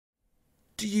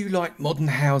Do you like modern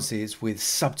houses with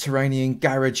subterranean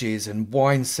garages and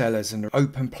wine cellars and an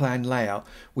open plan layout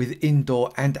with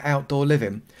indoor and outdoor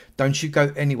living? Don't you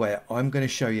go anywhere. I'm going to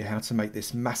show you how to make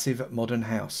this massive modern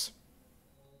house.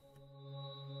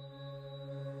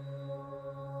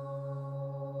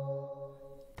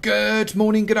 Good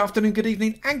morning, good afternoon, good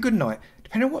evening and good night,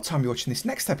 depending on what time you're watching this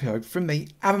next episode from me,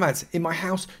 Avomance, in my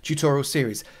house tutorial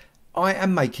series. I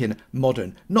am making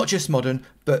modern, not just modern,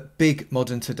 but big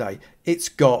modern today. It's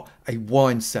got a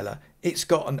wine cellar, it's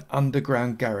got an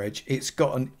underground garage, it's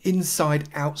got an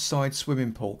inside-outside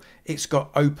swimming pool, it's got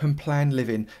open plan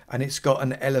living, and it's got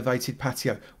an elevated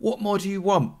patio. What more do you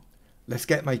want? Let's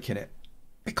get making it.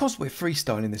 Because we're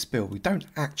freestyling this build, we don't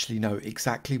actually know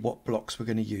exactly what blocks we're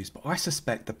going to use, but I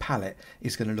suspect the palette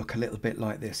is going to look a little bit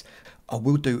like this. I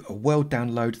will do a world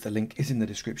download, the link is in the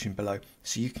description below,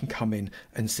 so you can come in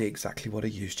and see exactly what I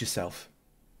used yourself.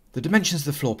 The dimensions of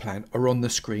the floor plan are on the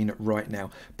screen right now.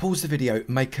 Pause the video,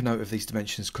 make a note of these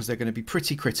dimensions because they're going to be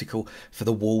pretty critical for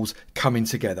the walls coming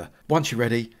together. Once you're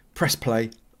ready, press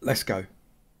play, let's go.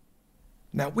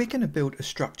 Now we're going to build a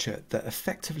structure that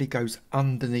effectively goes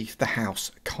underneath the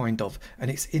house, kind of, and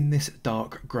it's in this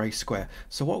dark grey square.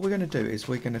 So what we're going to do is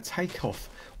we're going to take off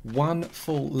one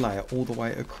full layer all the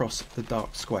way across the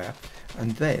dark square,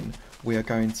 and then we are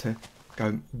going to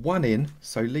go one in,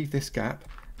 so leave this gap,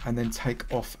 and then take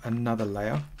off another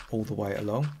layer all the way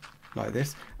along, like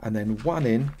this, and then one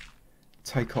in,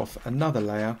 take off another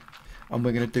layer, and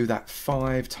we're going to do that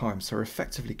 5 times, so we're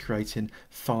effectively creating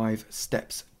 5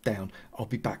 steps down. I'll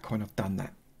be back when I've done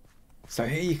that. So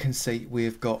here you can see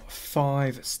we've got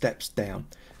 5 steps down,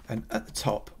 and at the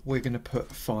top we're going to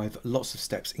put 5 lots of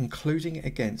steps, including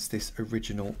against this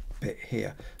original bit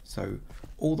here. So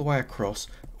all the way across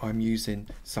I'm using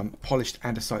some polished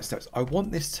andesite steps. I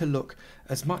want this to look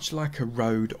as much like a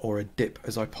road or a dip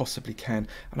as I possibly can,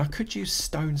 and I could use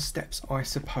stone steps I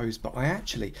suppose, but I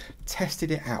actually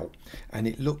tested it out and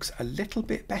it looks a little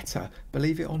bit better,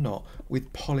 believe it or not,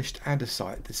 with polished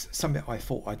andesite. This is something I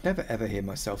thought I'd never ever hear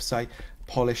myself say,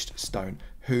 polished stone.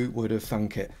 Who would have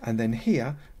thunk it? And then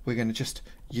here we're going to just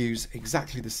use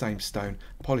exactly the same stone,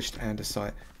 polished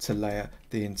andesite, to layer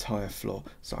the entire floor.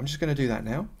 So I'm just going to do that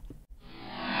now.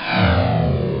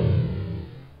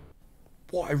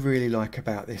 What I really like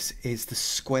about this is the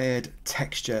squared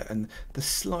texture and the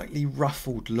slightly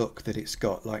ruffled look that it's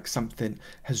got, like something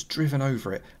has driven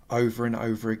over it over and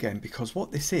over again, because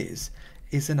what this is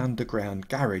an underground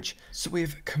garage. So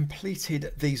we've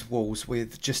completed these walls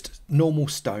with just normal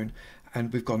stone,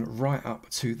 and we've gone right up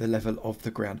to the level of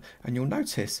the ground, and you'll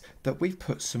notice that we've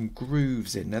put some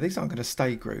grooves in. Now these aren't going to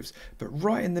stay grooves, but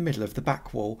right in the middle of the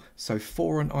back wall, so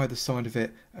 4 on either side of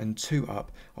it and 2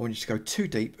 up, I want you to go 2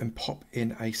 deep and pop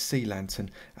in a sea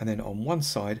lantern, and then on one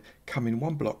side come in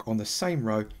 1 block on the same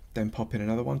row, then pop in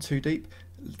another one 2 deep,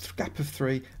 gap of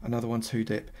 3, another one 2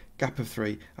 deep, gap of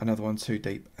 3, another one 2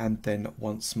 deep, and then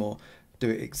once more. Do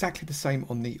it exactly the same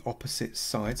on the opposite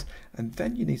sides, and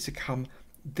then you need to come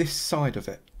this side of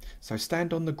it. So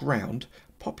stand on the ground,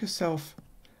 pop yourself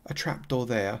a trapdoor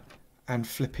there and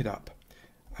flip it up,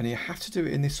 and you have to do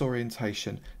it in this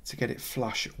orientation to get it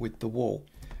flush with the wall,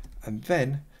 and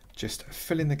then just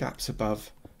fill in the gaps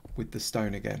above with the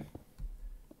stone again.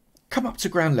 Come up to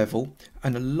ground level,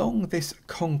 and along this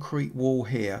concrete wall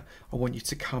here I want you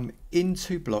to come in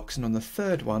 2 blocks, and on the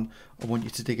 3rd one I want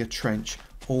you to dig a trench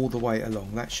all the way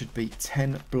along. That should be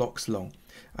 10 blocks long,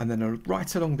 and then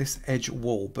right along this edge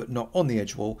wall, but not on the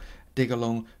edge wall, dig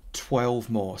along 12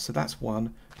 more. So that's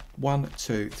 1,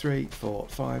 2, 3, 4,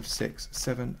 5, 6,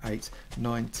 7, 8,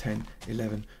 9, 10,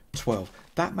 11, 12.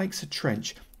 That makes a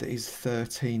trench that is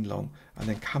 13 long, and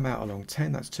then come out along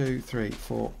 10. That's 2, 3,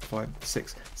 4, 5,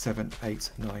 6, 7,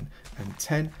 8, 9 and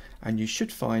 10, and you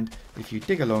should find if you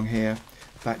dig along here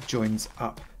that joins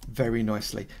up very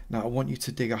nicely. Now I want you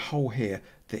to dig a hole here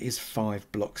that is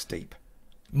 5 blocks deep.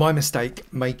 My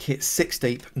mistake, make it 6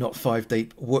 deep, not 5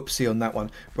 deep. Whoopsie on that one.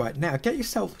 Right, now get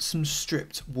yourself some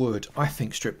stripped wood. I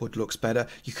think stripped wood looks better.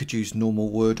 You could use normal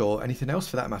wood or anything else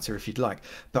for that matter if you'd like.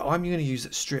 But I'm going to use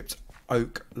stripped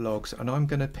oak logs, and I'm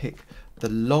going to pick the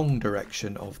long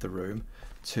direction of the room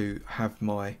to have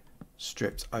my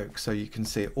stripped oak. So you can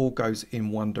see it all goes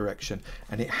in one direction,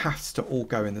 and it has to all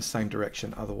go in the same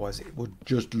direction, otherwise it would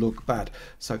just look bad.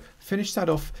 So finish that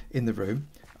off in the room,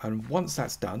 and once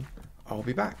that's done I'll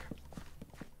be back.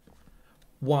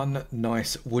 One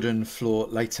nice wooden floor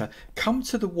later, come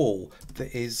to the wall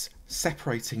that is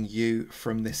separating you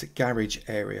from this garage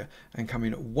area, and come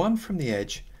in 1 from the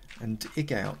edge and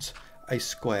dig out a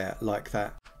square like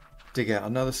that. Dig out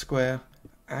another square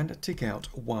and dig out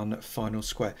one final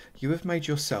square. You have made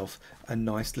yourself a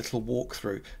nice little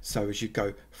walkthrough, so as you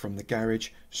go from the garage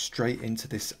straight into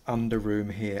this under room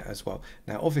here as well.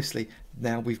 Now obviously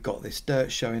now we've got this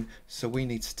dirt showing, so we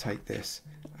need to take this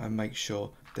and make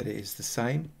sure that it is the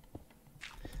same,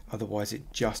 otherwise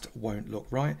it just won't look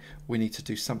right. We need to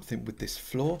do something with this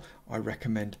floor. I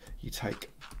recommend you take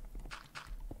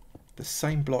the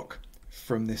same block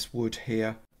from this wood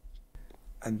here,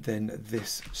 and then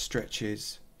this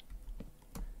stretches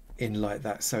in like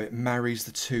that, so it marries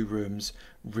the two rooms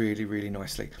really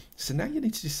nicely. So now you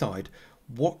need to decide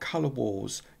what colour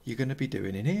walls you're going to be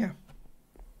doing in here.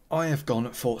 I have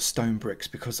gone for stone bricks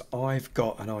because I've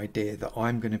got an idea that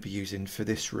I'm going to be using for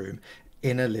this room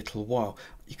in a little while.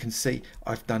 You can see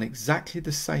I've done exactly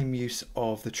the same use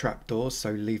of the trapdoors,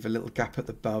 so leave a little gap at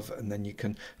the above and then you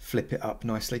can flip it up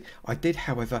nicely. I did,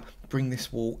 however, bring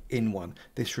this wall in one.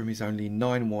 This room is only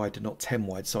 9 wide and not 10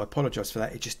 wide, so I apologise for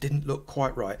that. It just didn't look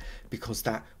quite right because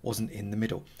that wasn't in the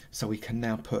middle. So we can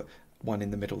now put one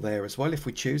in the middle there as well if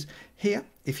we choose. Here,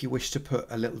 if you wish to put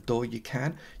a little door, you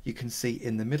can. You can see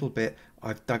in the middle bit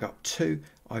I've dug up 2.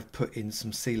 I've put in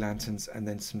some sea lanterns and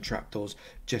then some trapdoors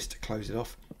just to close it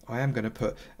off. I am going to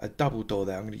put a double door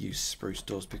there. I'm going to use spruce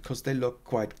doors because they look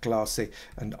quite classy,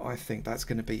 and I think that's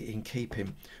going to be in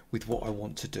keeping with what I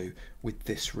want to do with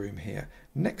this room here.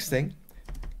 Next thing,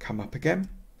 come up again,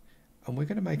 and we're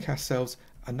going to make ourselves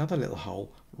another little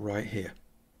hole right here.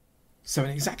 So in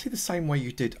exactly the same way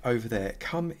you did over there,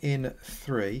 come in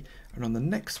 3, and on the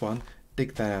next one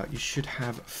dig that out. You should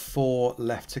have 4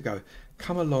 left to go.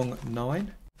 Come along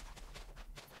 9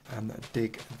 and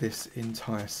dig this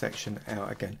entire section out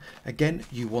again. Again,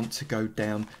 you want to go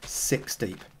down 6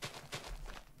 deep.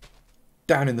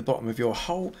 Down in the bottom of your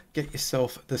hole, get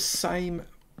yourself the same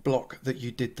block that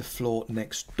you did the floor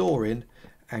next door in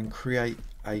and create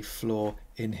a floor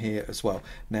in here as well.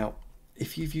 Now,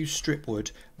 if you've used strip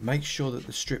wood, make sure that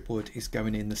the strip wood is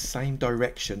going in the same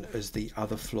direction as the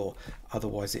other floor.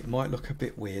 Otherwise, it might look a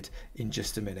bit weird in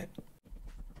just a minute.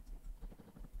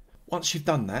 Once you've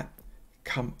done that,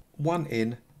 come 1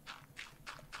 in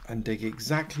and dig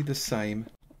exactly the same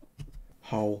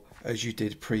hole as you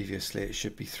did previously. It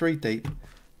should be 3 deep,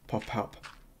 pop up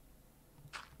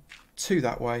 2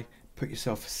 that way, put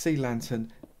yourself a sea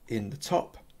lantern in the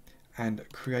top and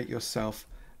create yourself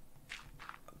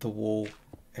the wall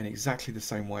in exactly the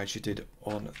same way as you did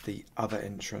on the other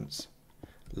entrance,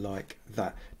 like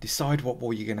that. Decide what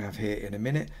wall you're going to have here in a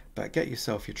minute, but get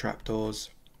yourself your trapdoors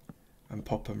and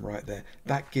pop them right there.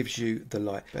 That gives you the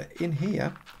light. But in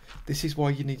here, this is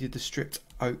why you needed the stripped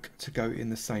oak to go in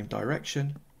the same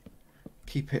direction.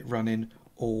 Keep it running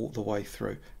all the way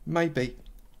through. Maybe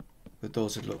the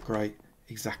doors would look great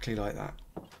exactly like that.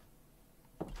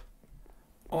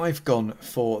 I've gone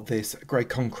for this grey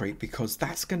concrete because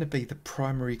that's going to be the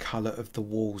primary colour of the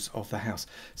walls of the house.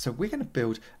 So we're going to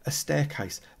build a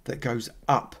staircase that goes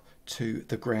up to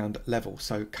the ground level.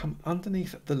 So come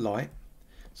underneath the light.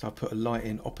 So I'll put a light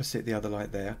in opposite the other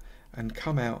light there and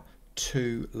come out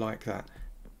 2 like that.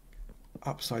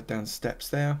 Upside down steps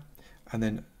there, and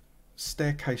then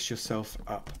staircase yourself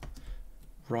up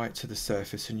right to the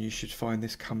surface, and you should find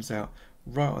this comes out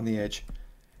right on the edge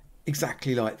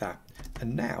exactly like that.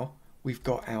 And now we've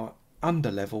got our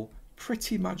under level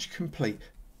pretty much complete.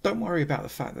 Don't worry about the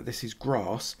fact that this is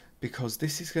grass because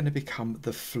this is going to become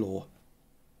the floor.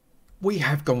 We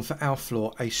have gone for our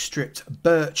floor a stripped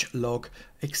birch log,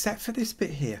 except for this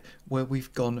bit here where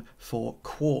we've gone for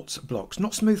quartz blocks.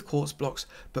 Not smooth quartz blocks,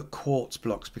 but quartz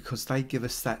blocks, because they give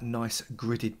us that nice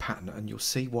gridded pattern, and you'll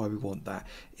see why we want that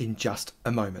in just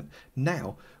a moment.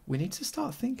 Now we need to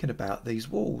start thinking about these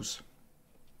walls.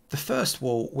 The first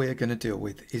wall we're going to deal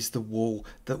with is the wall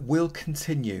that will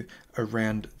continue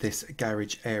around this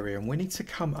garage area, and we need to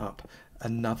come up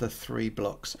another 3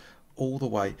 blocks all the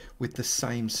way with the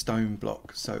same stone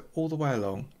block. So all the way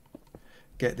along,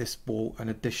 get this wall an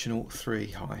additional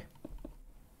 3 high.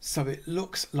 So it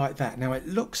looks like that. Now it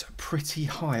looks pretty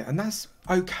high, and that's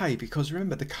okay because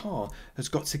remember the car has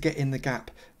got to get in the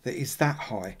gap that is that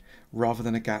high rather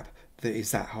than a gap that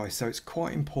is that high. So it's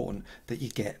quite important that you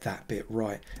get that bit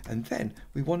right. And then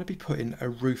we want to be putting a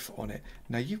roof on it.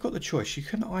 Now you've got the choice. You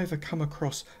can either come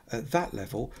across at that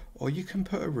level or you can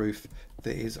put a roof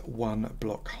that is 1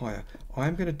 block higher.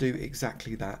 I'm going to do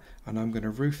exactly that, and I'm going to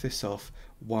roof this off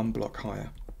 1 block higher.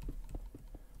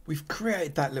 We've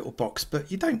created that little box,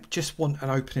 but you don't just want an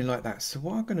opening like that. So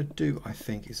what I'm going to do, I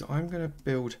think, is I'm going to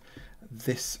build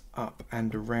this up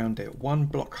and around it 1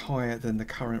 block higher than the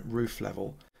current roof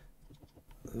level,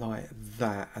 like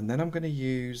that. And then I'm going to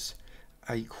use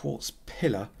a quartz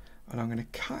pillar, and I'm going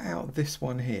to cut out this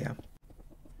one here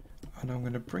And I'm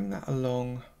going to bring that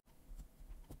along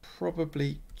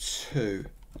probably 2,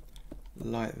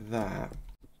 like that.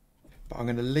 But I'm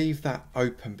going to leave that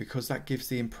open because that gives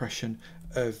the impression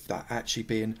of that actually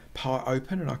being part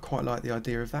open, and I quite like the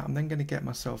idea of that. I'm then going to get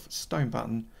myself a stone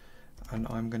button, and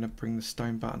I'm going to bring the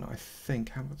stone button, I think,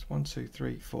 how much? 1, 2,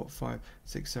 3, 4, 5,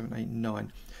 6, 7, 8,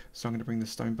 9. So I'm going to bring the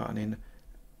stone button in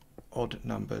odd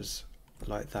numbers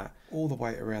like that. All the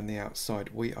way around the outside,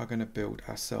 we are going to build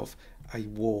ourselves a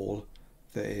wall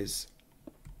that is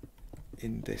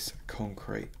in this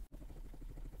concrete.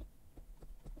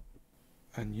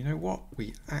 And you know what?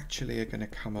 We actually are going to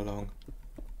come along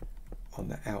on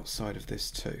the outside of this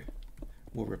too.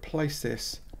 We'll replace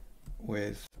this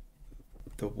with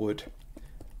the wood.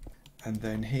 And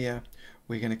then here,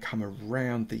 we're going to come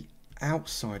around the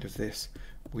outside of this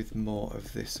with more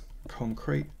of this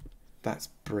concrete. That's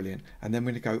brilliant. And then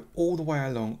we're going to go all the way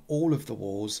along all of the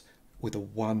walls with a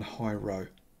 1 high row.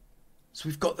 So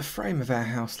we've got the frame of our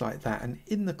house like that. And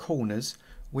in the corners,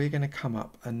 we're going to come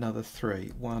up another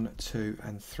 3, 1, 2,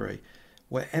 and 3.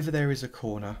 Wherever there is a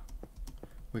corner,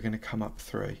 we're going to come up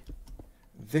 3.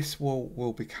 This wall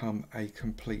will become a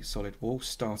complete solid wall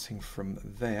starting from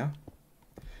there.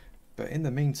 But in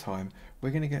the meantime,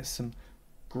 we're going to get some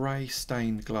grey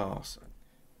stained glass.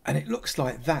 And it looks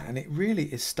like that, and it really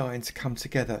is starting to come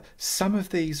together. Some of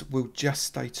these will just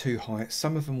stay too high.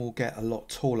 Some of them will get a lot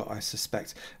taller, I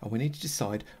suspect. And we need to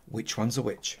decide which ones are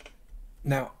which.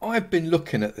 Now, I've been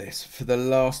looking at this for the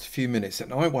last few minutes,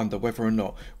 and I wonder whether or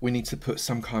not we need to put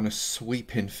some kind of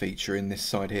sweeping feature in this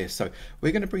side here. So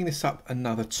we're going to bring this up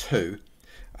another 2,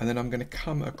 and then I'm going to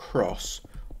come across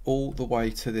all the way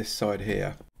to this side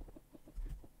here.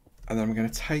 And then I'm going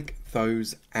to take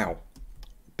those out.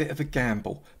 Bit of a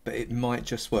gamble, but it might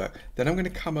just work. Then I'm going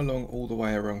to come along all the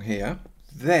way around here.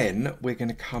 Then we're going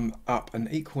to come up an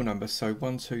equal number. So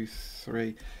 1, 2,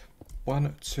 3,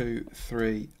 1, 2,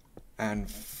 3, and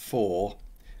 4.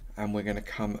 And we're going to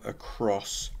come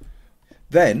across.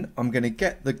 Then I'm going to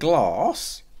get the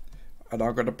glass, and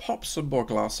I'm going to pop some more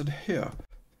glass in here,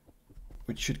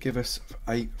 which should give us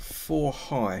a 4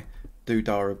 high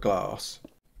doodah of glass.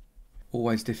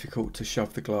 Always difficult to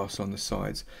shove the glass on the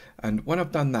sides. And when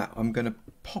I've done that, I'm going to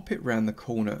pop it round the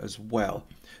corner as well.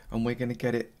 And we're going to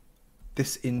get it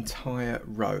this entire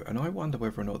row. And I wonder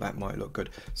whether or not that might look good.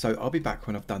 So I'll be back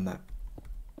when I've done that.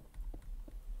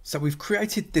 So we've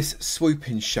created this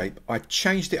swooping shape. I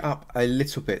changed it up a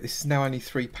little bit. This is now only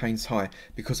 3 panes high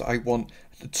because I want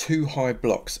the 2 high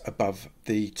blocks above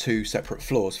the 2 separate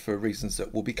floors for reasons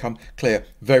that will become clear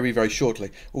very, very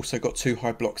shortly. Also got 2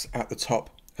 high blocks at the top.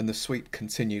 And the sweep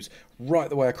continues right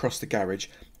the way across the garage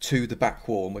to the back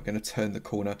wall, and we're going to turn the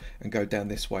corner and go down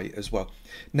this way as well.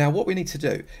 Now what we need to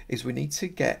do is we need to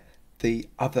get the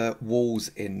other walls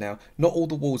in. Now not all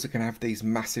the walls are going to have these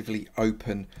massively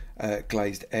open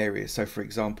glazed areas. So for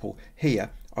example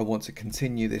here I want to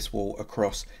continue this wall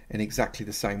across in exactly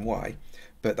the same way,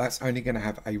 but that's only going to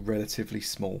have a relatively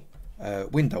small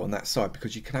window on that side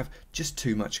because you can have just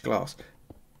too much glass.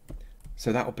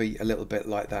 So that'll be a little bit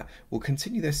like that. We'll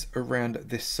continue this around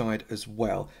this side as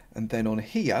well. And then on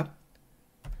here,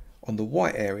 on the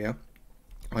white area,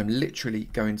 I'm literally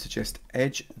going to just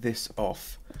edge this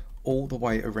off all the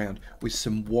way around with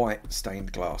some white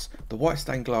stained glass. The white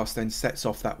stained glass then sets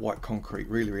off that white concrete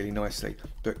really, really nicely,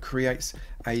 but creates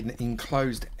an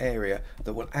enclosed area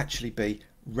that will actually be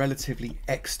relatively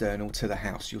external to the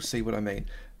house. You'll see what I mean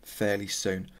fairly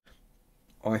soon.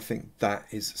 I think that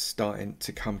is starting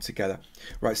to come together.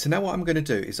 Right, so now what I'm going to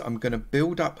do is I'm going to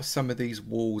build up some of these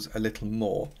walls a little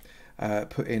more,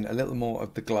 put in a little more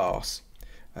of the glass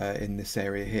in this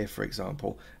area here, for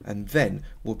example, and then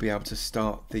we'll be able to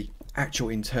start the actual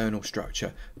internal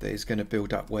structure that is going to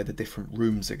build up where the different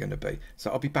rooms are going to be. So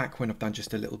I'll be back when I've done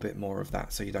just a little bit more of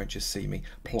that, so you don't just see me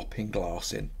plopping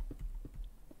glass in.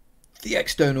 The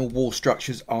external wall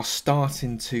structures are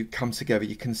starting to come together.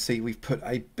 You can see we've put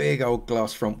a big old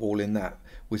glass front wall in that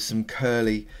with some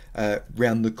curly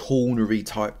round the cornery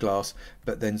type glass,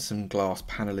 but then some glass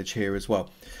panelage here as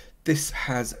well. This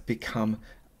has become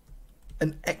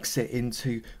an exit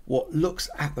into what looks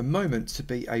at the moment to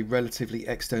be a relatively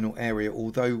external area,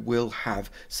 although we'll have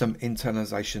some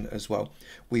internalisation as well.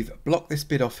 We've blocked this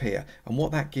bit off here, and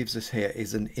what that gives us here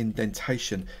is an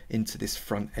indentation into this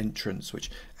front entrance, which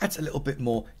adds a little bit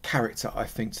more character, I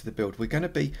think, to the build. We're going to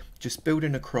be just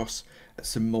building across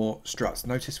some more struts.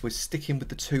 Notice we're sticking with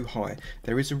the 2 high.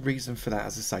 There is a reason for that.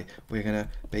 As I say, we're going to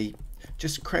be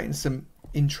just creating some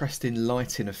interesting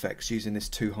lighting effects using this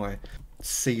 2 high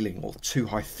ceiling or 2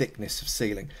 high thickness of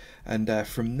ceiling, and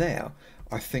from there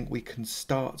I think we can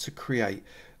start to create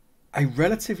a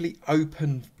relatively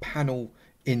open panel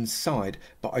inside,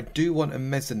 but I do want a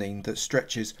mezzanine that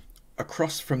stretches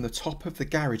across from the top of the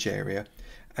garage area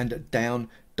and down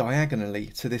diagonally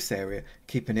to this area,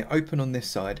 keeping it open on this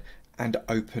side and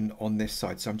open on this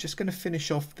side. So I'm just going to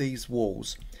finish off these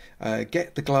walls,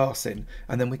 get the glass in,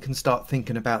 and then we can start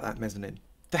thinking about that mezzanine.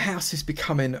 The house is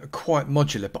becoming quite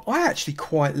modular, but I actually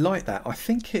quite like that. I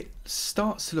think it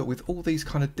starts to look, with all these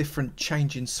kind of different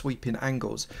changing sweeping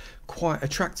angles, quite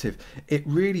attractive. It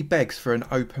really begs for an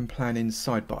open plan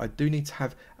inside, but I do need to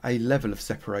have a level of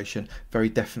separation, very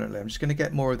definitely. I'm just going to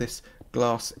get more of this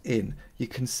glass in. You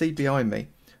can see behind me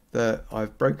that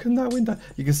I've broken that window.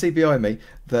 You can see behind me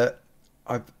that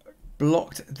I've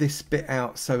blocked this bit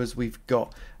out so as we've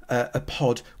got a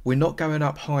pod. We're not going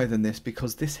up higher than this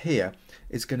because this here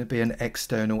is going to be an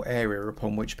external area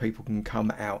upon which people can come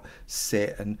out,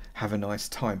 sit and have a nice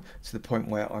time, to the point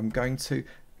where I'm going to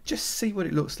just see what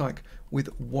it looks like with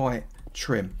white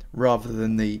trim rather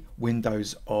than the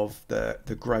windows of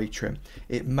the grey trim.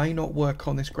 It may not work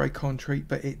on this grey concrete,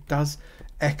 but it does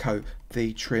echo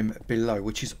the trim below,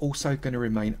 which is also going to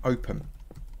remain open.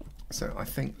 So I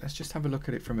think let's just have a look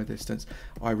at it from a distance.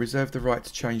 I reserve the right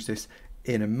to change this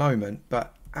in a moment,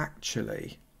 but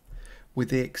actually, with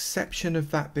the exception of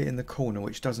that bit in the corner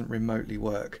which doesn't remotely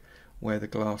work, where the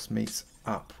glass meets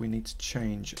up, we need to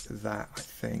change that, I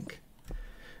think.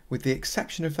 With the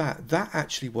exception of that, that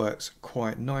actually works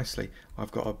quite nicely.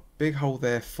 I've got a big hole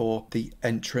there for the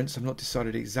entrance. I've not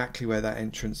decided exactly where that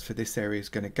entrance for this area is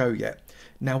going to go yet.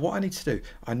 Now what I need to do,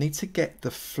 I need to get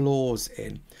the floors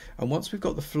in. And once we've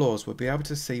got the floors, we'll be able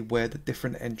to see where the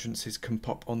different entrances can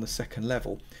pop on the second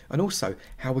level. And also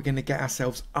how we're going to get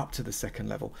ourselves up to the second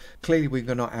level. Clearly we're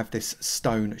going to not have this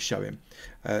stone showing.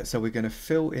 So we're going to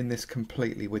fill in this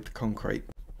completely with the concrete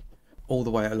all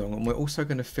the way along, and we're also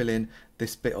going to fill in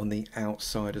this bit on the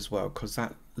outside as well, because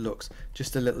that looks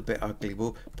just a little bit ugly.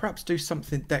 We'll perhaps do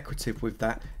something decorative with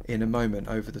that in a moment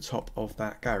over the top of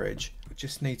that garage. We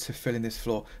just need to fill in this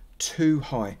floor 2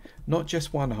 high, not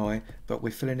just 1 high, but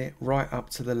we're filling it right up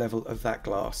to the level of that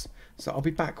glass. So I'll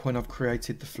be back when I've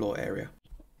created the floor area.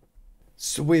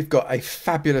 So we've got a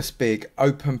fabulous big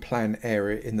open plan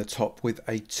area in the top with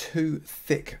a 2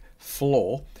 thick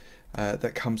floor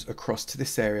that comes across to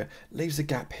this area, leaves a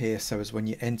gap here so as when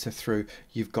you enter through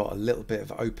you've got a little bit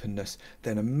of openness,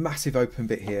 then a massive open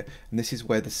bit here, and this is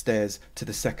where the stairs to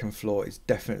the second floor is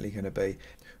definitely going to be,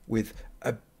 with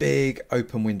a big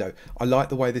open window. I like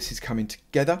the way this is coming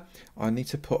together. I need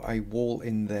to put a wall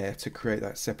in there to create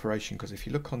that separation, because if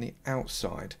you look on the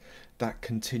outside, that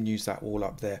continues that wall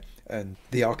up there, and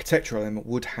the architectural element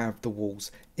would have the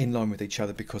walls in line with each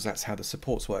other because that's how the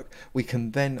supports work. We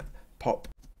can then pop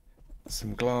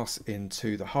some glass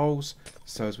into the holes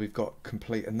so as we've got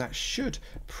complete, and that should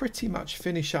pretty much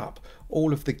finish up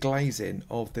all of the glazing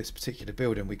of this particular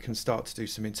building. We can start to do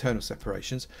some internal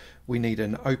separations. We need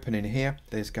an opening here.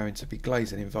 There's going to be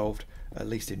glazing involved, at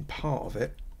least in part of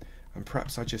it, and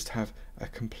perhaps I just have a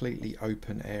completely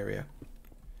open area.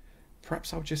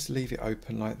 Perhaps I'll just leave it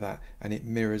open like that, and it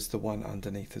mirrors the one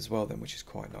underneath as well then, which is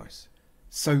quite nice.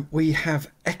 So we have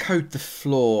echoed the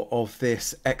floor of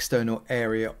this external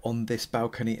area on this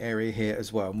balcony area here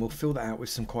as well, and we'll fill that out with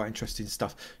some quite interesting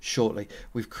stuff shortly.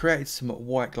 We've created some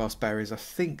white glass barriers. I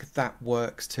think that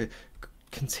works to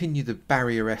continue the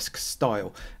barrier-esque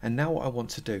style, and now what I want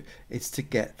to do is to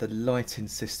get the lighting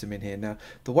system in here. Now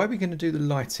the way we're going to do the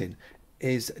lighting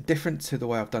is different to the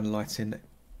way I've done lighting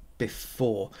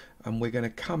before, and we're going to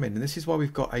come in, and this is why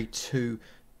we've got a 2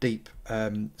 deep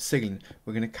ceiling.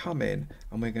 We're going to come in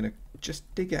and we're going to just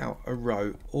dig out a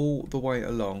row all the way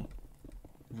along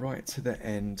right to the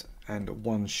end, and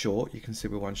 1 short. You can see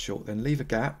we're 1 short, then leave a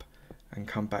gap and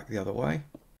come back the other way,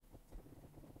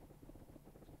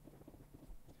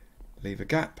 leave a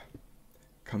gap,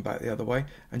 come back the other way,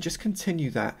 and just continue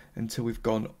that until we've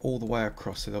gone all the way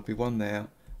across. So there'll be 1 there,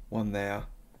 1 there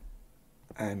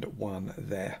and 1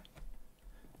 there.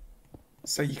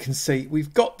 So you can see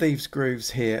we've got these grooves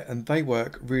here and they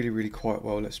work really quite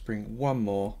well. Let's bring 1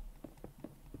 more,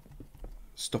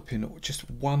 stopping just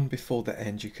 1 before the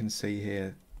end. You can see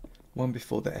here 1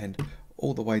 before the end,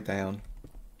 all the way down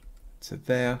to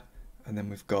there, and then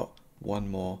we've got 1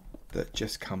 more that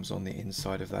just comes on the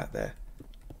inside of that there.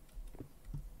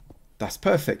 That's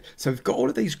perfect. So we've got all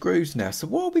of these grooves now. So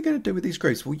what are we going to do with these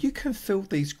grooves? Well, you can fill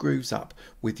these grooves up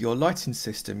with your lighting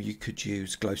system. You could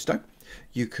use glowstone.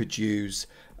 You could use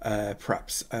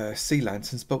perhaps sea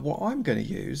lanterns. But what I'm going to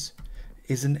use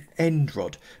is an end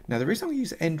rod. Now, the reason I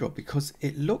use end rod because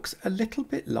it looks a little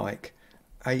bit like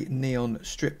a neon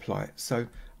strip light. So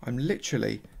I'm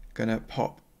literally going to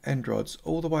pop end rods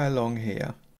all the way along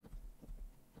here.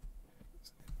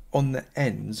 on the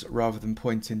ends rather than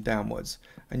pointing downwards.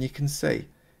 And you can see,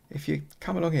 if you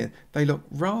come along here, they look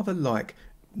rather like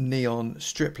neon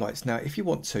strip lights. Now, if you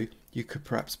want to, you could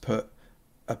perhaps put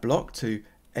a block to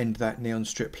end that neon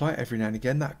strip light every now and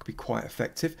again. That could be quite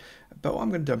effective. But what I'm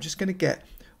going to do, I'm just going to get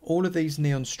all of these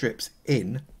neon strips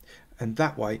in, and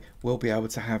that way we'll be able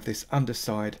to have this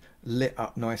underside lit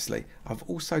up nicely. I've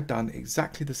also done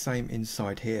exactly the same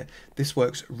inside here. This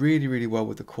works really, really well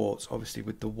with the quartz, obviously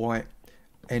with the white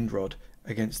end rod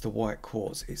against the white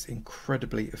quartz. It's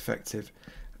incredibly effective,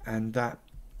 and that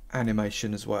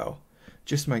animation as well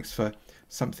just makes for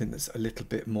something that's a little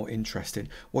bit more interesting.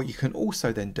 What you can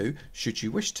also then do, should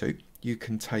you wish to, you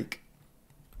can take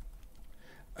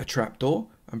a trapdoor,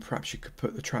 and perhaps you could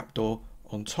put the trapdoor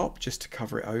on top just to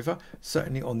cover it over.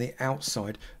 Certainly on the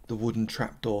outside, the wooden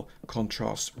trapdoor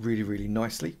contrasts really, really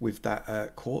nicely with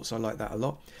that quartz. I like that a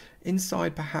lot.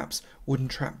 Inside, perhaps wooden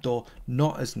trapdoor,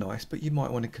 not as nice, but you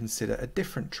might want to consider a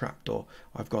different trapdoor.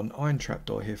 I've got an iron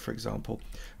trapdoor here, for example.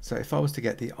 So if I was to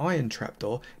get the iron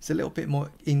trapdoor, it's a little bit more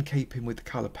in keeping with the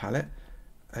color palette,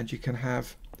 and you can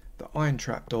have the iron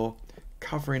trapdoor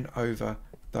covering over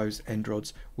those end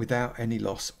rods without any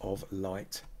loss of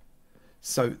light.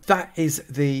 So that is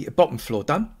the bottom floor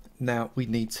done. Now we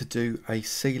need to do a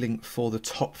ceiling for the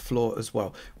top floor as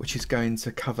well, which is going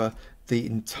to cover the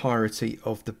entirety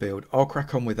of the build. I'll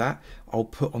crack on with that. I'll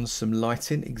put on some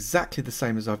lighting exactly the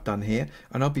same as I've done here,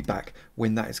 and I'll be back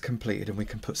when that is completed and we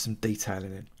can put some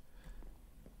detailing in.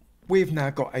 We've now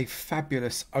got a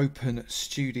fabulous open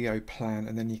studio plan,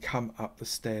 and then you come up the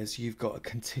stairs, you've got a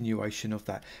continuation of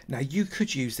that. Now you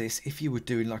could use this if you were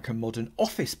doing like a modern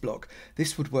office block.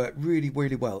 This would work really,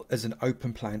 really well as an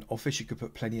open plan office. You could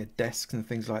put plenty of desks and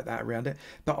things like that around it,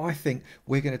 but I think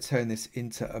we're going to turn this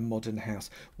into a modern house.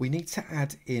 We need to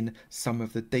add in some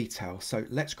of the detail, so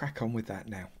let's crack on with that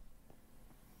now.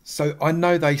 So I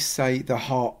know they say the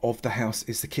heart of the house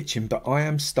is the kitchen, but I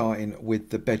am starting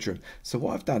with the bedroom. So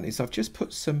what I've done is I've just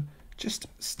put some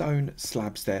stone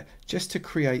slabs there just to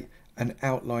create an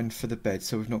outline for the bed,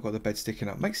 so we've not got the bed sticking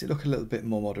up. Makes it look a little bit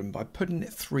more modern. By putting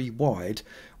it 3 wide,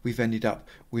 we've ended up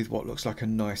with what looks like a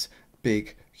nice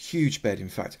big huge bed. In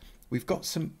fact, we've got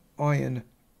some iron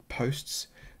posts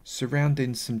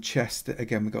surrounding some chests that,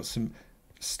 again, we've got some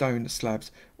stone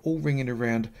slabs all ringing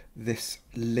around this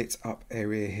lit up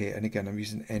area here, and again I'm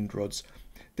using end rods.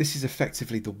 This is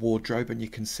effectively the wardrobe, and you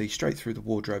can see straight through the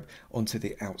wardrobe onto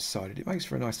the outside. It makes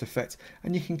for a nice effect,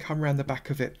 and you can come around the back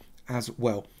of it as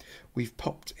well. We've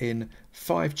popped in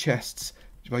 5 chests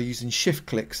by using shift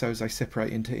click, so as they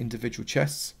separate into individual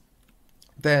chests.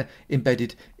 They're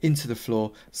embedded into the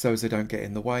floor so as they don't get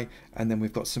in the way, and then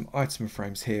we've got some item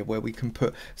frames here where we can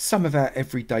put some of our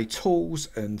everyday tools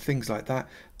and things like that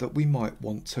that we might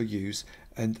want to use,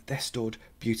 and they're stored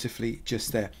beautifully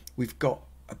just there. We've got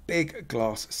a big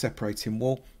glass separating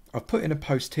wall. I've put in a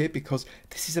post here because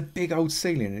this is a big old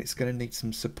ceiling and it's going to need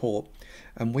some support,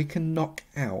 and we can knock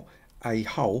out a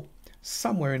hole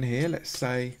somewhere in here, let's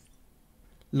say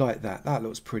like that. That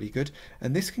looks pretty good,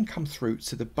 and this can come through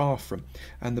to the bathroom,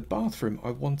 and the bathroom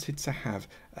I wanted to have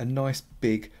a nice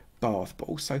big bath, but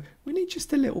also we need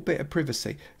just a little bit of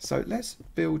privacy, so let's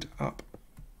build up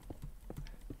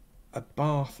a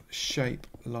bath shape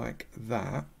like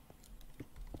that,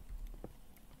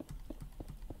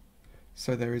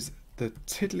 so there is the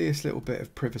tiddliest little bit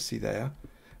of privacy there.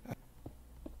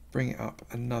 Bring it up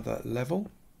another level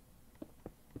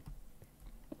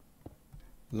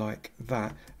like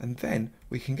that, and then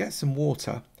we can get some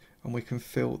water and we can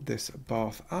fill this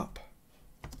bath up.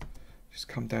 Just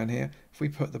come down here. If we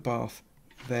put the bath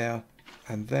there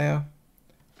and there,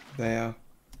 there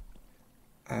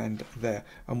and there,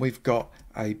 and we've got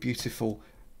a beautiful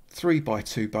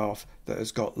 3x2 bath that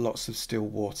has got lots of still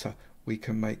water. We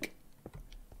can make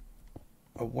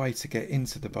a way to get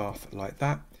into the bath like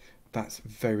that. That's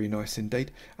very nice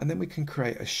indeed, and then we can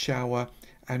create a shower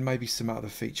and maybe some other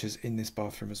features in this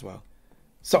bathroom as well.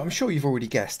 So I'm sure you've already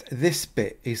guessed, this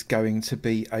bit is going to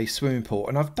be a swimming pool,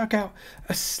 and I've dug out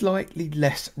a slightly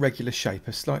less regular shape,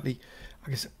 a slightly, I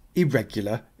guess,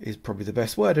 irregular is probably the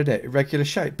best word, isn't it? Irregular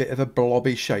shape, bit of a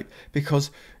blobby shape, because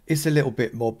it's a little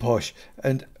bit more posh.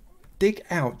 And dig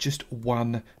out just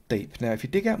 1 deep. Now if you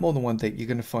dig out more than 1 deep, you're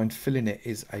going to find filling it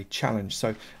is a challenge.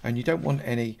 So, and you don't want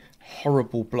any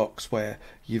horrible blocks where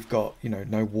you've got, you know,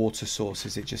 no water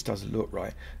sources. It just doesn't look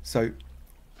right. So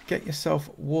get yourself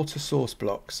water source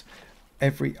blocks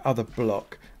every other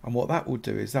block, and what that will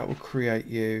do is that will create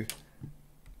you,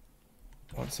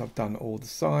 once I've done all the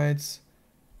sides,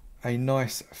 a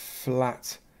nice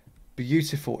flat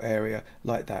beautiful area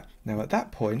like that. Now at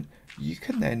that point you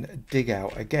can then dig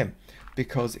out again,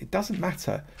 because it doesn't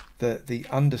matter that the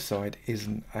underside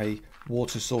isn't a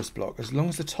water source block. As long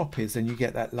as the top is, then you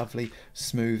get that lovely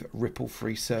smooth ripple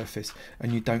free surface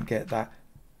and you don't get that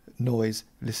noise.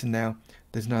 Listen now,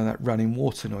 there's none of that running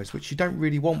water noise, which you don't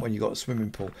really want when you've got a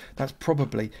swimming pool. That's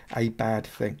probably a bad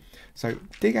thing. So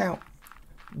dig out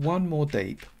one more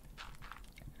deep,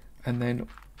 and then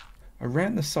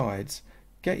around the sides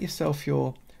get yourself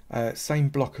your same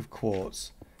block of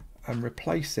quartz and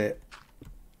replace it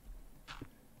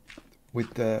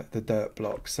with the dirt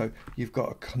block, so you've got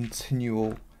a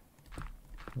continual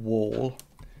wall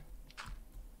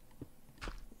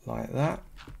like that.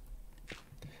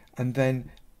 And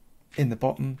then in the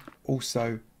bottom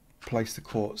also place the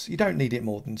quartz. You don't need it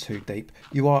more than 2 deep.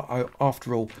 You are,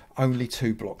 after all, only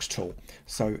 2 blocks tall,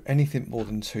 so anything more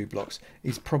than 2 blocks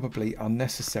is probably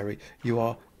unnecessary. You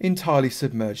are entirely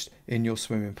submerged in your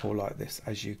swimming pool like this,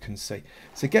 as you can see.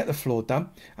 So get the floor done,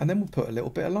 and then we'll put a little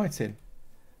bit of light in.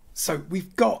 So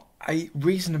we've got a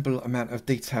reasonable amount of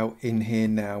detail in here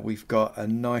now. We've got a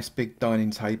nice big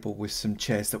dining table with some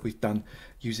chairs that we've done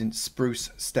using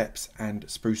spruce steps and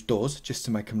spruce doors, just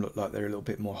to make them look like they're a little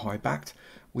bit more high backed.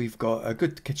 We've got a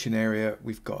good kitchen area.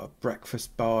 We've got a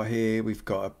breakfast bar here. We've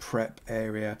got a prep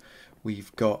area.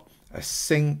 We've got a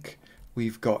sink.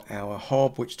 We've got our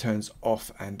hob, which turns off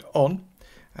and on.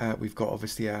 We've got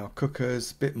obviously our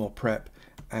cookers, a bit more prep.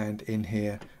 And in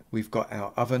here, we've got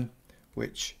our oven,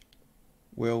 which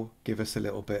will give us a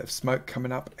little bit of smoke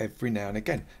coming up every now and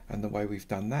again. And the way we've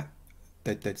done that,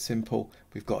 dead simple.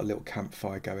 We've got a little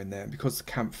campfire going there, and because the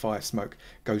campfire smoke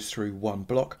goes through one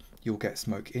block, you'll get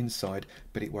smoke inside,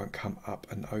 but it won't come up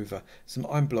and over. Some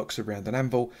iron blocks around an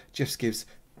anvil just gives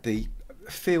the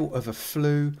feel of a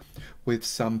flue with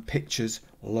some pictures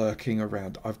lurking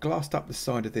around. I've glassed up the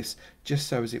side of this just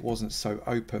so as it wasn't so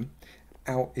open.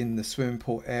 Out in the swimming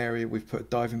pool area, we've put a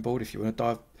diving board. If you want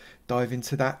to dive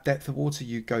into that depth of water,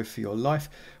 you go for your life.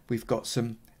 We've got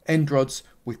some end rods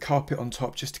with carpet on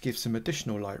top just to give some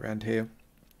additional light around here.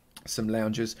 Some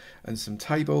loungers and some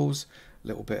tables, a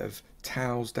little bit of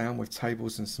towels down with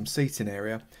tables and some seating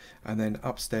area. And then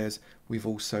upstairs we've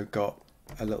also got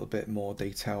a little bit more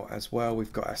detail as well.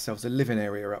 We've got ourselves a living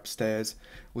area upstairs.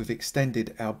 We've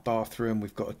extended our bathroom.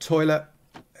 We've got a toilet.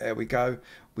 There we go.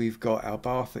 We've got our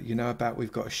bath that you know about.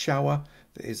 We've got a shower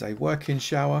that is a working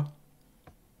shower.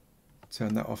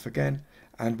 Turn that off again.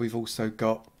 And we've also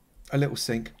got a little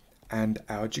sink and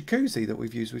our jacuzzi that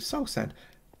we've used with soul sand.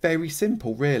 Very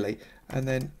simple, really. And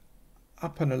then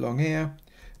up and along here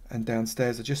and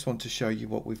downstairs, I just want to show you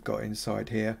what we've got inside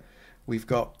here. We've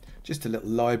got just a little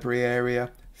library area,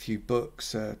 a few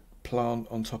books, a plant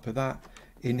on top of that.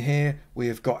 In here we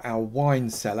have got our wine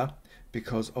cellar,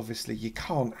 because obviously you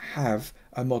can't have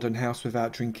a modern house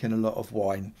without drinking a lot of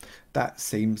wine. That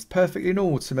seems perfectly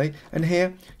normal to me. And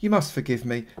here, you must forgive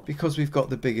me, because we've got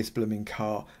the biggest blooming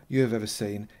car you have ever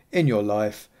seen in your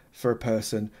life for a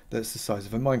person that's the size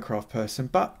of a Minecraft person.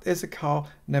 But there's a car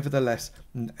nevertheless.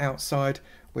 And outside,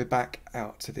 we're back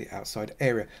out to the outside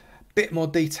area. Bit more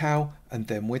detail and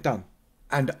then we're done.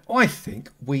 And I think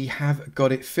we have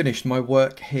got it finished. My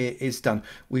work here is done.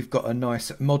 We've got a nice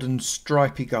modern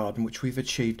stripy garden, which we've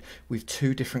achieved with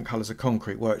 2 different colours of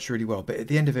concrete. Works really well. But at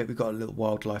the end of it, we've got a little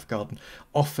wildlife garden,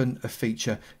 often a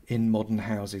feature in modern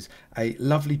houses. A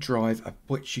lovely drive up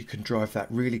which you can drive that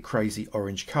really crazy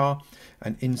orange car.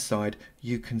 And inside,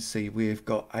 you can see we've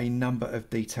got a number of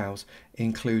details,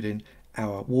 including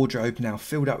our wardrobe now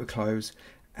filled up with clothes,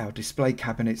 our display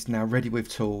cabinets now ready with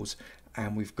tools,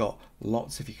 and we've got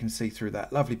lots, if you can see through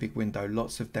that lovely big window,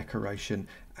 lots of decoration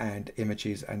and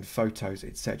images and photos,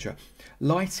 etc.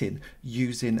 Lighting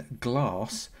using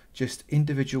glass, just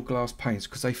individual glass panes,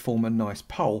 because they form a nice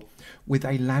pole with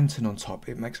a lantern on top.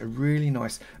 It makes a really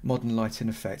nice modern lighting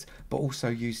effect, but also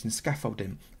using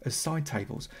scaffolding as side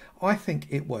tables. I think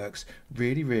it works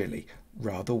really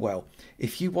rather well.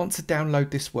 If you want to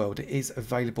download this world, it is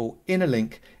available in a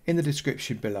link in the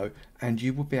description below, and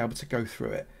you will be able to go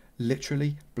through it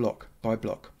literally block by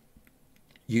block.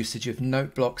 Usage of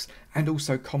note blocks and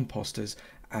also composters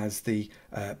as the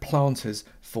planters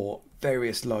for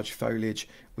various large foliage.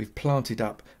 We've planted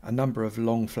up a number of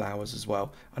long flowers as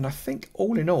well, and I think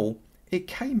all in all it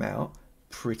came out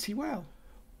pretty well.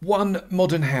 One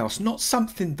modern house, not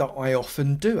something that I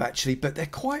often do actually, but they're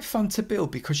quite fun to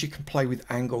build because you can play with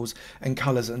angles and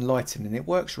colours and lighting, and it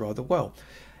works rather well.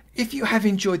 If you have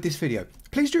enjoyed this video,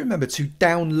 please do remember to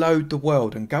download the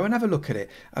world and go and have a look at it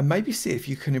and maybe see if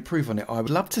you can improve on it. I would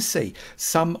love to see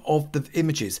some of the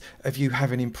images of you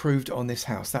having improved on this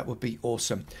house. That would be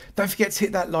awesome. Don't forget to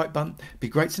hit that like button. It'd be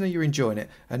great to know you're enjoying it,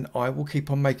 and I will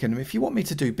keep on making them. If you want me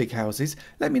to do big houses,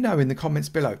 let me know in the comments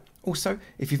below. Also,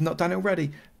 if you've not done it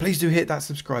already, please do hit that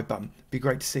subscribe button. It'd be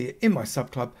great to see you in my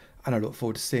sub club, and I look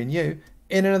forward to seeing you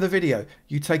in another video.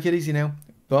 You take it easy now.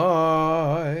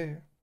 Bye.